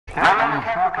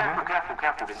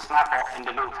Careful. There's a sniper in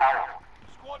the little tower.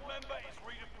 Squad member is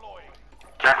redeploying.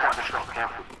 Careful of the shot,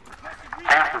 careful.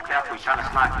 Careful, he's trying to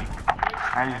snipe you.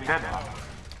 And he's dead, man.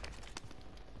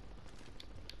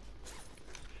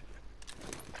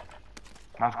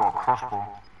 Man's got a crossbow.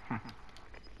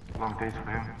 Long days for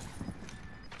him.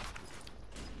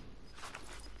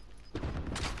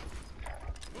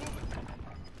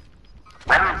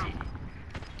 Where is he?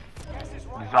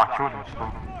 He's our children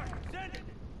still.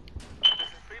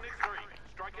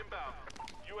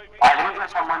 Alright, let me get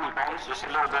some money, boys. Just a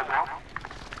little bit more.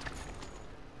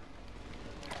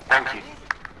 Thank you.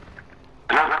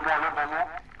 A little bit more.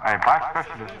 Hey, buy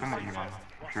specialist, didn't you, man?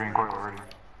 If you ain't got it already.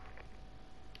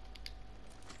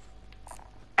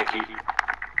 Thank you.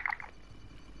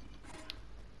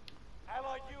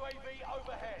 Allied UAV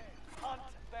overhead. Hunt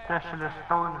their Specialist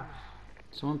bonus.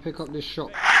 Someone pick up this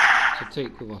shot to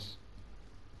take with us.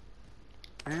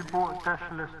 Who bought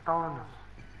specialist bonus?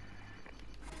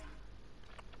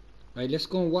 Right, let's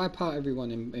go and wipe out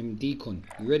everyone in Decon.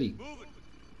 You ready?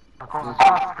 I got a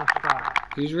faster strike.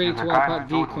 Who's ready to wipe out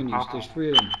Decon? There's 3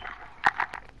 of them.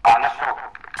 Let's go.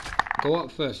 Go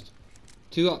up first.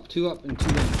 2 up, and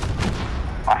 2 down.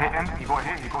 I hit him, he got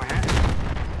hit.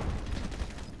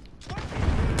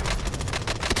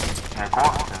 Yeah, go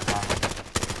up there, man.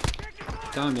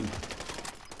 Downed him.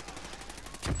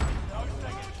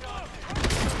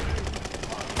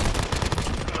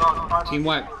 Team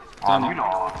wipe. Down You him.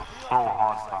 lot are so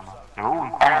hard, man. They're all in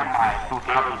corner, still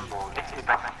struggling. This is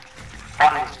the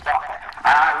funny stuff. We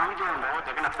don't know.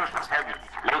 They're gonna push us heavy.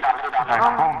 Lay down.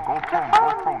 Go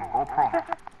prone.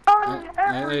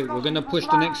 Hey, we're gonna push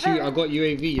the next I got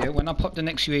UAV, yeah? When I pop the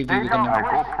next UAV, we're gonna... Hey,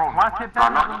 go prone. Why keep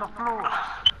them on the floor?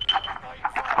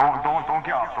 Don't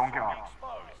get up.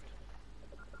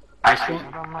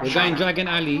 We're going Dragon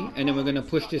Alley, and then we're gonna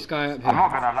push this guy up here. I'm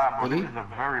not gonna lie, bro. Ready? This is a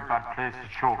very bad place to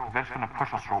choke. They're just gonna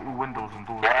push us through all windows and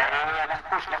doors. Yeah, let's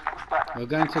push back. We're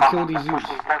going to kill these youths.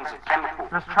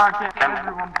 Let's try to get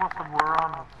everyone possible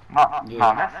around us. No,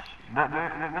 Yeah.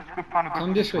 let's go find a good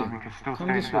Come this place way. where we can still Come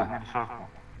stay this in way. that circle.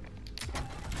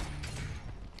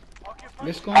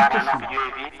 Let's go and push Another them.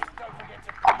 UAV.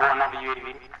 I bought another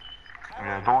UAV.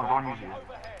 Yeah, don't use it.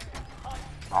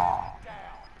 Oh.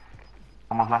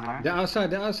 Someone's landing it? They're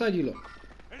outside, you lot.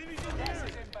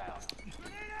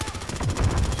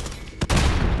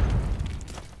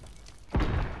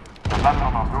 They're landing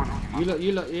on our building.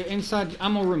 You lot, you're inside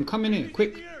ammo room. Come in here,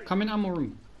 quick. Come in ammo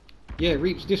room. Yeah,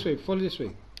 Reach, this way. Follow this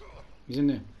way. He's in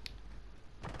there.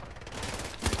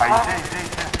 Hey,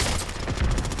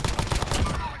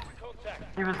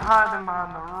 He was hiding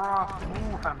behind the rock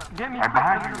wall, fam. Get me Hey, quick,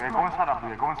 behind because you. of the Hey, go smoke. inside up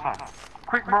here. Go inside.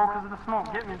 Quick, bro, because of the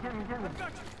smoke. Get me.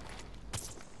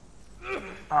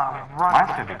 Man Run.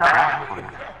 said the guy for it.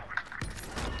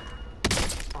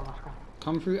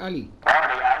 Come through alley. Where are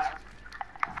they, guys?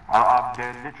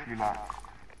 They're literally like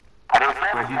Are they where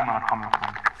friendly? these men are coming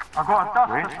from. I got a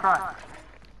duster Wait. strike.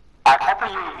 I copy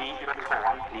UAV. You're ready for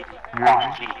one, please.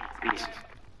 Please.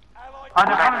 Are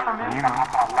they coming from You here? know,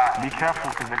 be careful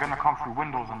because they're gonna come through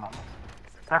windows and that.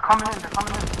 They're coming in.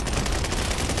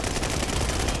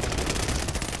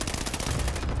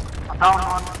 I downed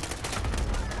one.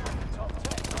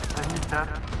 And he's dead.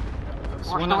 There's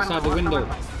one outside the window.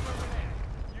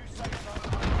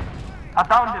 I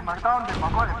downed him. I got him.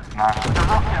 Nice. The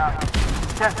rocket out.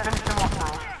 Yes, finish him off, bro.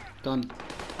 Done.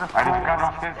 Let's Hey, this guy go.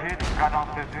 downstairs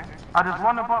here. There's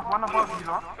one above you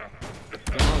lot.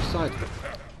 They're outside.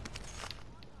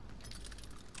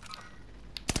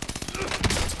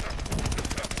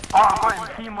 Oh, I got him.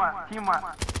 Team wipe. I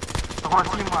got a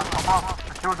team wipe above.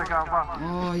 I killed the guy above.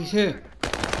 Oh, he's here.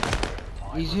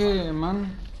 He's here, man. I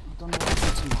don't know what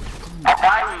happened to him. I'll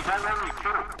buy you. Don't let me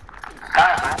kill.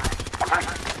 Guys, man. I'll buy you.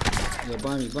 Yeah,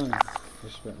 buy me.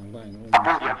 Respect, I'm buying all I'll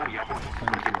my buy stuff. you.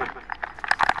 Thank you.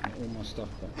 All my stuff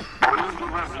back. Easy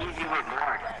with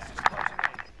more.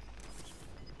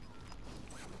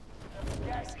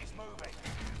 gas is moving.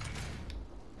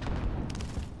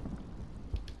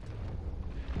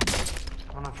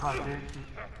 I'm gonna try to do it.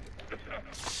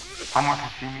 Someone can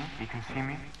see me. He can see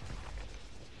me.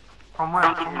 From where?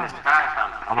 He's in the sky,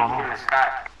 fam. I don't He's know. in the sky.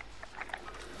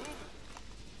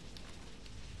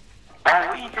 Oh, what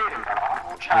are you doing, bro?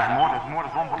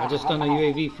 There's one below. I just done a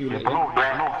UAV for you, like, Below,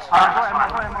 yeah? he's below. I got him. I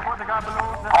got the guy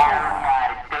below. Oh my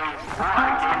days. What a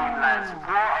game, lads.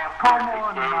 Come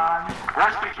on, man.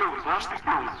 Rush the kills. Oh my.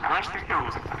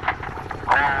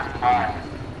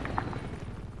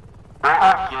 We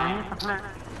need to play.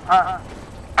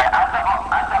 Add that up.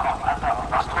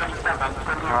 That's 27,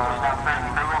 33 kills together.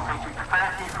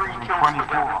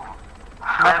 24.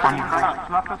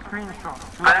 Slap a screenshot.